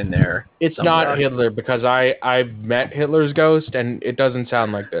ghost in there It's not somewhere. Hitler because I've met Hitler's ghost and it doesn't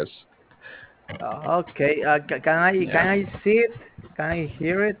sound like this. okay. Can Yeah. I see it? Can I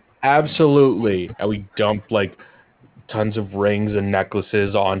hear it? Absolutely. And we dump like tons of rings and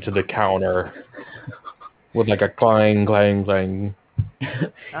necklaces onto the counter with like a clang clang clang.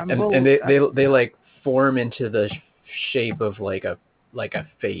 I'm and bold. they like form into the shape of like a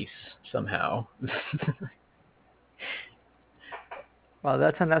face somehow. Well,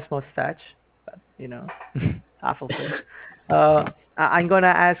 that's a nice mustache, but Hufflepuff. I'm gonna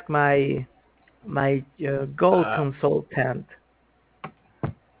ask my gold uh, consultant,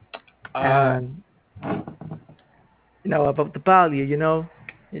 uh, and about the value.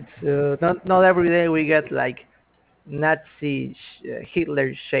 It's not every day we get like Nazi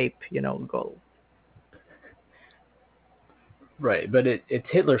Hitler shape, gold. right, but it's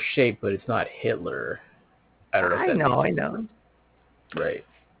Hitler shaped, but it's not Hitler. I don't know if that makes I know. right.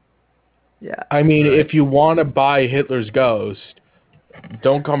 Yeah. I mean, Right. if you want to buy Hitler's ghost,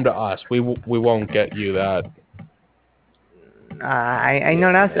 don't come to us. We won't get you that. I'm Yeah.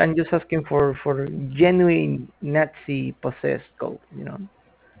 not asking. I'm just asking for genuine Nazi possessed gold. You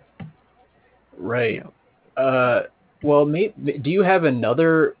Right. know. Uh, well, do you have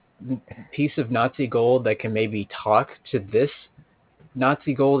another piece of Nazi gold that can maybe talk to this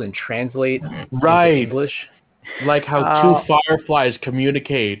Nazi gold and translate into Right. English? Like how two Uh, fireflies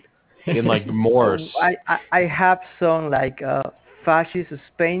communicate in like Morse. I have some like fascist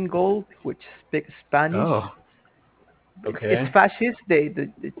Spain gold, which speaks Spanish. Oh, It's okay. fascist.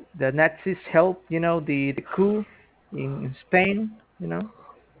 The Nazis helped, the coup in Spain.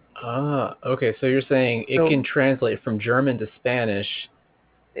 Ah, okay. So you're saying it So can translate from German to Spanish.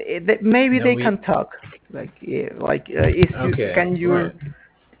 maybe No, they we. can talk. Like if you Okay. can Right. your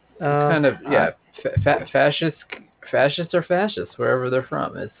It's uh, kind of uh yeah. Fascists. Fascists are fascists wherever they're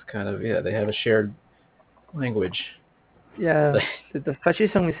from. It's kind of yeah. They have a shared language. yeah, the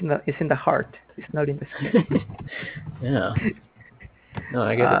fascism is in the heart. It's not in the skin. Yeah. No,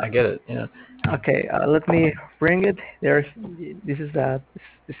 I get it. Uh, I get it. Yeah. okay, let me bring it. This is the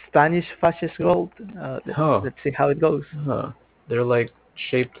Spanish fascist gold. Oh. Let's see how it goes. Oh. They're like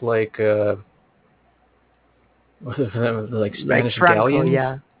shaped like what is that? Like Like Spanish Franco, galleons.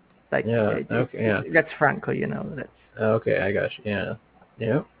 yeah. Like Yeah. Okay. Yeah. that's Franco, That's Okay. I got you. Yeah.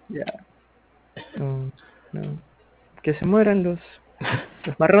 Yep. yeah. No, no. Que se mueran los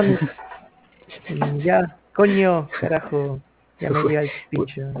marrones. Ya, coño, carajo. Ya me llega el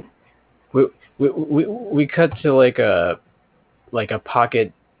we, pincho. we cut to like a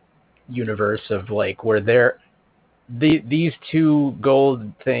pocket universe of like where these two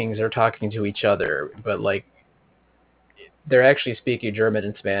gold things are talking to each other, but like they're actually speaking German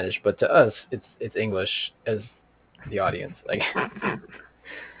and Spanish, but to us it's English as the audience. Like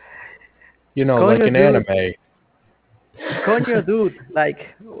Like Coño, an dude. anime. Coño, dude. Like,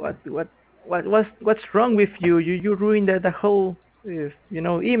 what's wrong with you? You ruined the whole,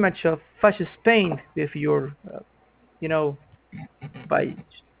 image of fascist Spain with your, you know, by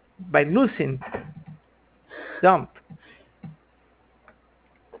losing dump.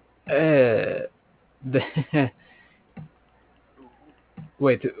 uh, the,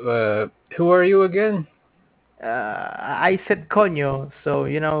 wait, who are you again? I said coño, so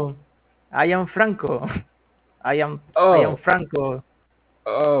I am Franco. I am Oh, Franco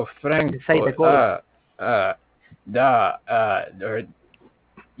oh, inside Franco. the gold. Uh, or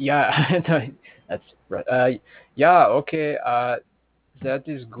yeah, that's right. Yeah, okay. That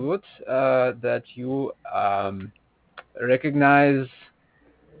is good. That you recognize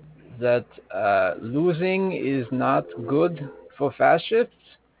that losing is not good for fascists.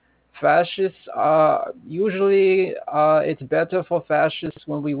 Fascists usually it's better for fascists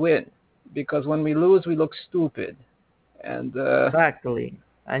when we win, because when we lose we look stupid. And Exactly.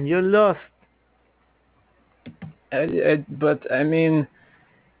 And you lost. but I mean,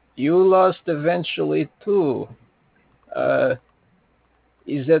 you lost eventually too. Uh,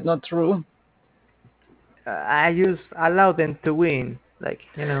 is that not true? I just allow them to win, like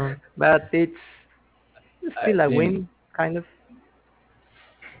but it's I still a mean, win, kind of.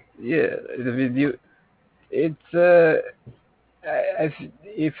 yeah, it's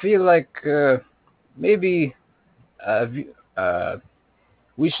I feel like maybe uh, v- uh,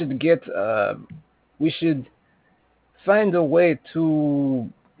 we should we should find a way to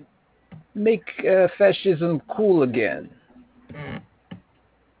make fascism cool again.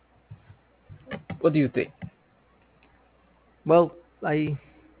 What do you think? Well, I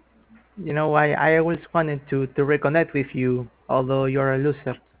always wanted to reconnect with you, although you're a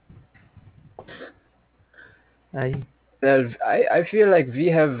loser. I I feel like we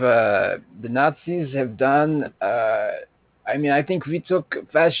have the Nazis have done. I mean, I think we took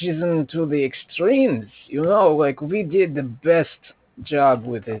fascism to the extremes. You know, like we did the best job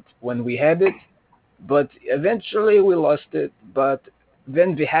with it when we had it, but eventually we lost it. But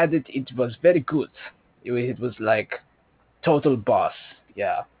when we had it, it was very good. It was like total boss.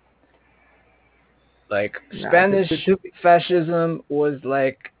 Yeah, like nah, Spanish fascism was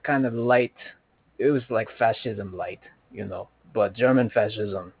like kind of light. It was like fascism light, you know. But German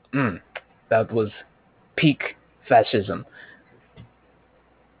fascism, that was peak fascism.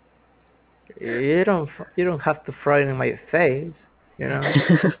 you don't have to throw it in my face. You know,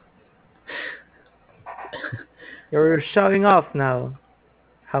 you're showing off now.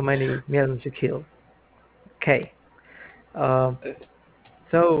 How many millions you killed? Okay. Um.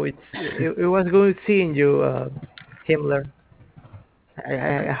 So it was good seeing you, Himmler.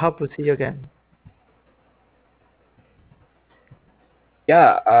 I hope to see you again.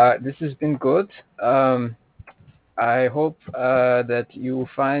 Yeah, this has been good. Um, I hope that you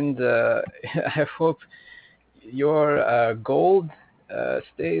find. I hope your gold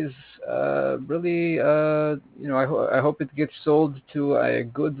stays really. I hope it gets sold to a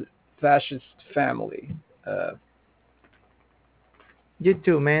good fascist family. Uh, You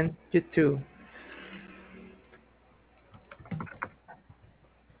too, man. You too.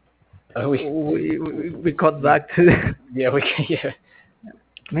 we, We got we, back to yeah, we can, yeah.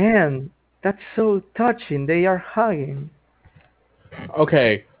 man. That's so touching. They are hugging.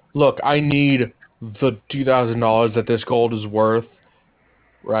 Okay, look, I need the $2,000 that this gold is worth,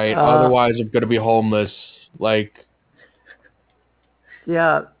 right? Uh, Otherwise, I'm gonna be homeless. Like,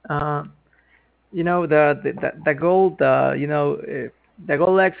 yeah. The gold. The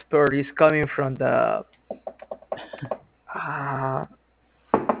gold expert is coming from the. Uh,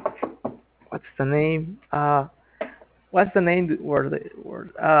 what's the name? What's the name? Word.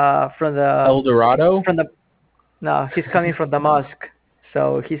 From the El Dorado, from the. No, he's coming from the mosque.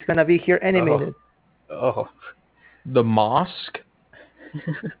 So he's gonna be here any Oh, minute. oh. the mosque,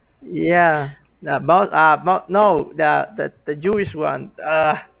 Yeah. No, the Jewish one.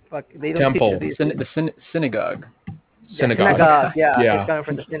 Fuck, they don't teach us temple, this. Synagogue. The synagogue. synagogue. Yeah, he's Yeah, coming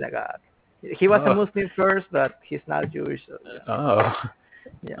from the synagogue. He was a Oh, Muslim first, but he's now Jewish. So oh.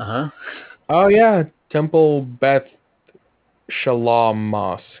 yeah. Uh-huh. oh yeah, Temple Beth Shalom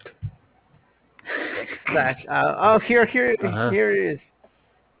Mosque. Exact. Uh-huh. Here it is.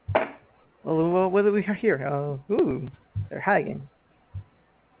 Well, what do we have here? They're hiding.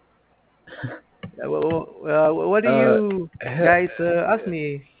 What do Uh, you guys ask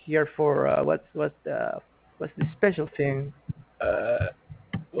me here for? What's the special thing? uh,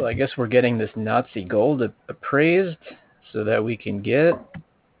 well, I guess we're getting this Nazi gold appraised so that we can get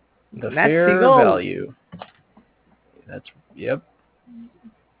the Nazi fair gold. value. That's, yep.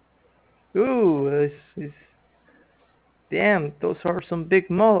 Damn, those are some big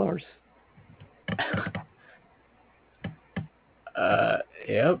molars. Uh,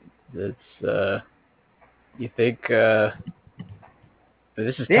 yep. That's, you think, this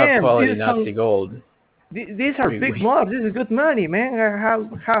is top Damn, quality Nazi gold. these are big We, molars. This is good money, man.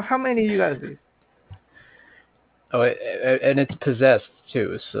 How many you got this? oh, and it's possessed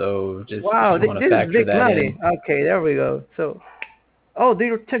too, so just if Wow, you want to this is factor big that in. money. Okay, there we go. So, oh,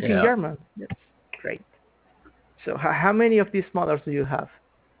 they're talking Yeah. German. That's great. So, how many of these molars do you have?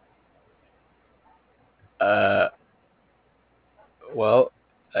 Uh, well,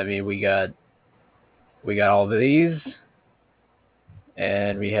 I mean, we got all of these,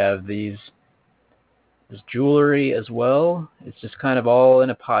 and we have this jewelry as well. It's just kind of all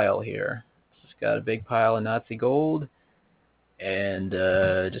in a pile here. Just got a big pile of Nazi gold, and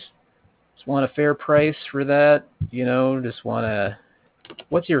just want a fair price for that. You know, just want to.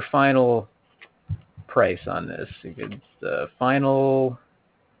 What's your final price on this? If it's the final.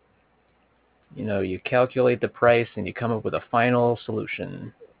 You know, you calculate the price and you come up with a final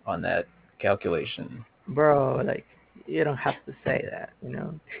solution on that calculation. Bro, like you don't have to say that, you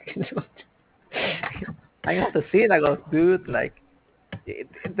know. I have to see it. I go, dude, like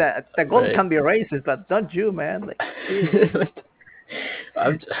the goal Right. can be racist, but not you, man. Like seriously.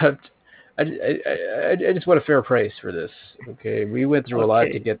 I'm, I just want a fair price for this. Okay, we went through a lot to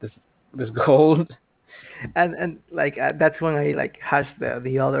Okay. get this gold. And like that's when I like hashed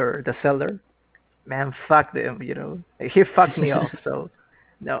the seller. Man, fuck them, you know. Like, he fucked me off. So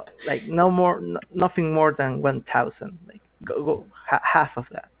no, like no more, nothing more than 1,000. Like go half of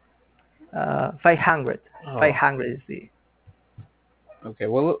that. 500. Oh, 500 is the okay.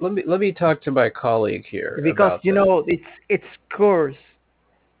 Well, let me talk to my colleague here because about you that. know it's course.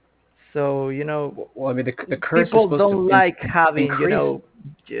 So you know Well, I mean, the curse is people supposed to don't like having increase,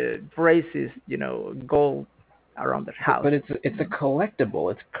 racist gold around their house. but it's a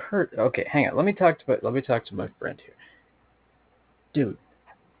collectible. It's Okay, hang on. Let me talk to my friend here,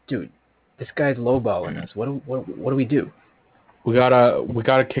 dude. This guy's lowballing us. What do we do? We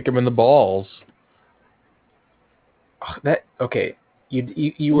gotta kick him in the balls. Oh, okay.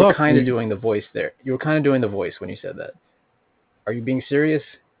 You were Look, kind of doing the voice there. You were kind of doing the voice when you said that. Are you being serious?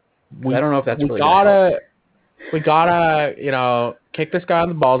 'Cause I we don't know if that's we really gonna help. gotta kick this guy in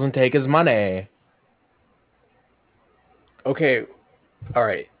the balls and take his money. Okay, all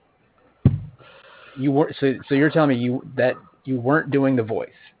right. You weren't so you're telling me you weren't doing the voice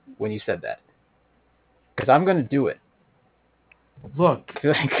when you said that? Because I'm gonna do it. Look,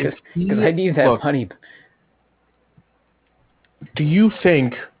 Because if he I need that look, money. do you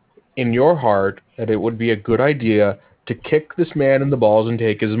think in your heart that it would be a good idea to kick this man in the balls and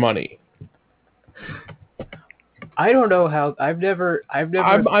take his money? I don't know how. I'm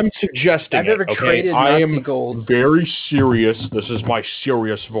suggesting I've it, never okay? traded I Nazi am gold. very serious. This is my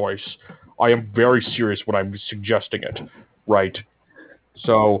serious voice. I am very serious when I'm suggesting it, right?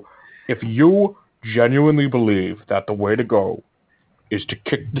 So, if you genuinely believe that the way to go is to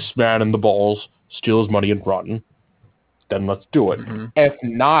kick this man in the balls, steal his money, and run, then let's do it. Hmm. If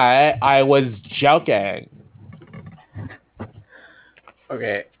not, I was joking.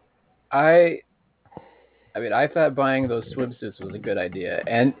 Okay, I I mean, I thought buying those swimsuits was a good idea,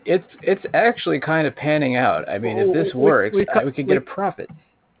 and it's actually kind of panning out. I mean, if this works, We cut we could get a profit.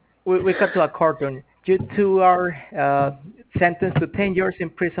 we cut to a cartoon. You two are sentenced to 10 years in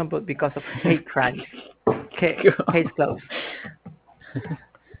prison, but because of hate crimes. Case closed.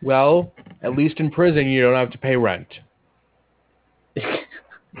 Well, at least in prison, you don't have to pay rent.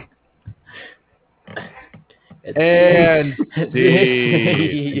 And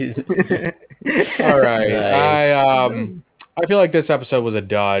see. All right. Nice. I feel like this episode was a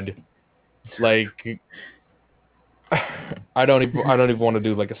dud. Like I don't even want to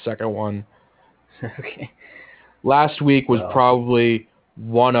do like a second one. Okay. Last week was Well. probably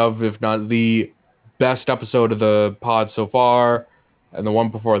one of, if not the best episode of the pod so far, and the one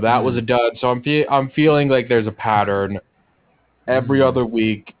before that was a dud. So I'm feeling like there's a pattern. Every other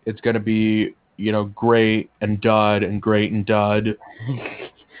week, it's gonna be great and dud and great and dud.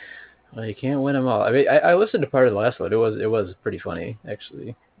 Well, you can't win them all. I mean, I listened to part of the last one. It was pretty funny,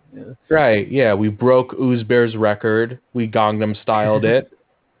 actually. Yeah. Right? Yeah, we broke Bear's record. We Gangnam styled it.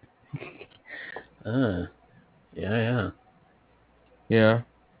 Yeah. Yeah. Yeah.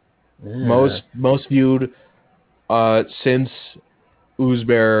 Most viewed since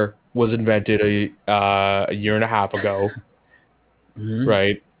Bear was invented a year and a half ago. Mhm.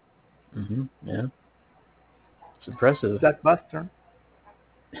 Right. Mhm. Yeah. It's impressive. Blockbuster.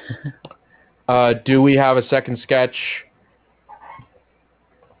 Do we have a second sketch?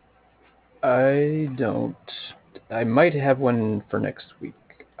 I don't. I might have one for next week.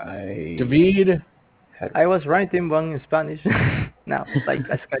 David? I was writing one in Spanish. Now, like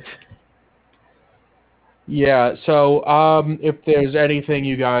a sketch. Yeah, so if there's anything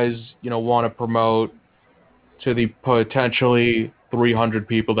you guys, want to promote to the potentially 300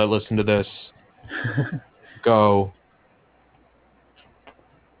 people that listen to this, go.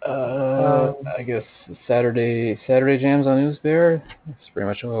 I guess Saturday jams on Newsbear. That's pretty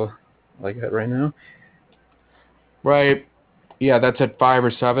much all I got right now. Right. Yeah, that's at 5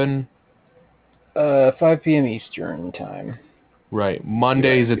 or 7. 5 p.m. Eastern time. Right.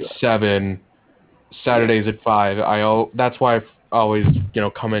 Mondays at 7, Saturdays at 5. That's why I always,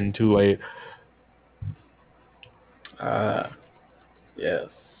 come in too late. Yes.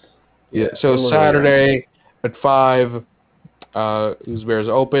 Yeah, A so little earlier. Saturday at 5, Bear's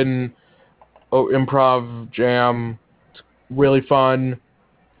open, improv jam. It's really fun.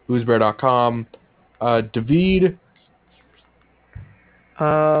 Who'sbear.com. David.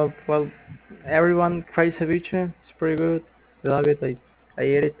 Well, everyone tries ceviche. It's pretty good. I love it. I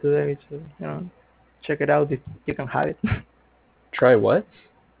ate it today. So, you know. check it out if you can have it. Try what?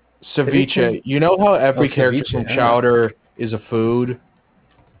 Ceviche. You know how every character ceviche, from huh? Chowder is a food?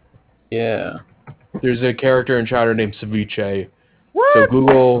 Yeah. There's a character in Chowder named Ceviche. What? So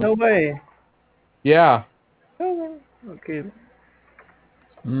Google, No way. yeah, Okay.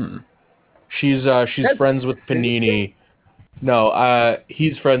 Hmm. she's That's friends with Panini. No,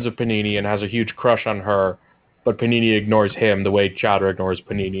 he's friends with Panini and has a huge crush on her, but Panini ignores him the way Chowder ignores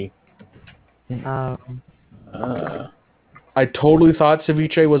Panini. um, I totally thought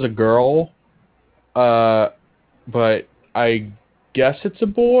Ceviche was a girl, but I guess it's a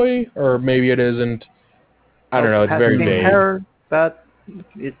boy, or maybe it isn't. I don't know. It's has very pink vague. hair, but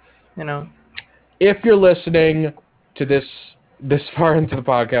it's you know. If you're listening to this far into the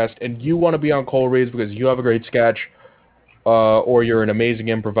podcast and you want to be on Cold Reads because you have a great sketch, or you're an amazing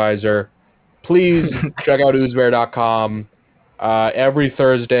improviser, please check out oozbear.com every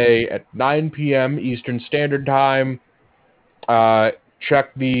Thursday at 9 p.m. Eastern Standard Time.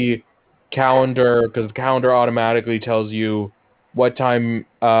 Check the calendar because the calendar automatically tells you what time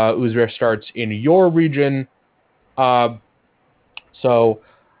Oozbear starts in your region. So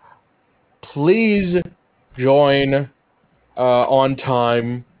please join on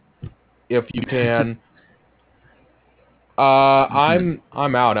time if you can. I'm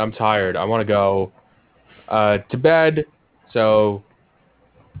out. I'm tired. I want to go to bed. So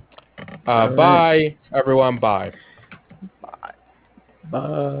All right. bye everyone. Bye.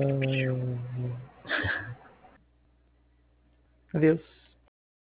 Bye. Adios.